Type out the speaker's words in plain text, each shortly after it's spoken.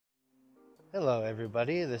Hello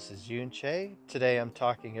everybody, this is Yunche. Today I'm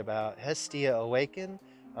talking about Hestia Awaken.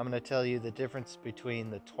 I'm going to tell you the difference between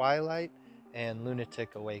the Twilight and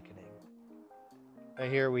Lunatic Awakening.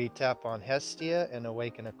 Here we tap on Hestia and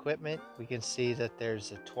Awaken equipment. We can see that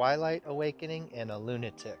there's a Twilight Awakening and a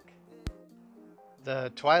Lunatic.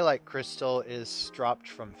 The Twilight Crystal is dropped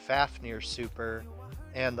from Fafnir Super,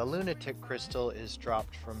 and the Lunatic Crystal is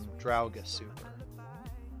dropped from Drauga Super.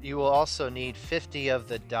 You will also need 50 of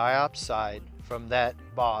the diopside from that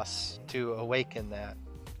boss to awaken that.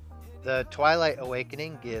 The Twilight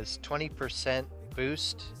Awakening gives 20%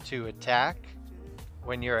 boost to attack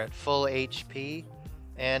when you're at full HP,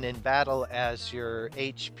 and in battle as your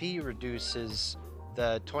HP reduces,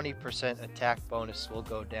 the 20% attack bonus will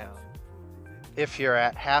go down. If you're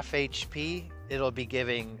at half HP, it'll be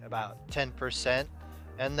giving about 10%,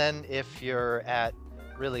 and then if you're at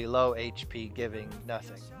really low HP, giving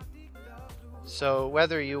nothing. So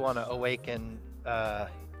whether you want to awaken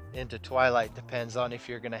into Twilight depends on if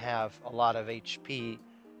you're going to have a lot of HP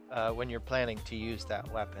when you're planning to use that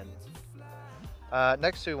weapon.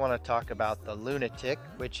 Next we want to talk about the Lunatic,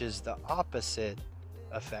 which is the opposite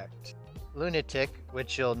effect. Lunatic,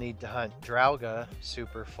 which you'll need to hunt Drauga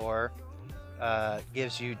Super for,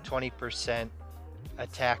 gives you 20%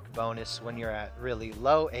 attack bonus when you're at really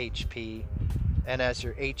low HP, and as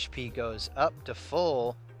your HP goes up to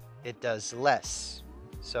full, it does less.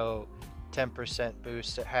 So 10%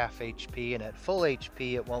 boost at half HP, and at full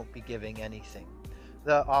HP it won't be giving anything.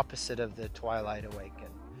 The opposite of the Twilight Awaken.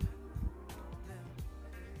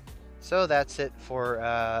 So that's it for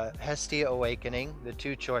Hestia Awakening, the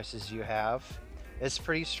two choices you have. It's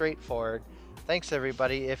pretty straightforward. Thanks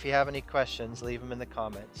everybody. If you have any questions, leave them in the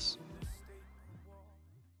comments.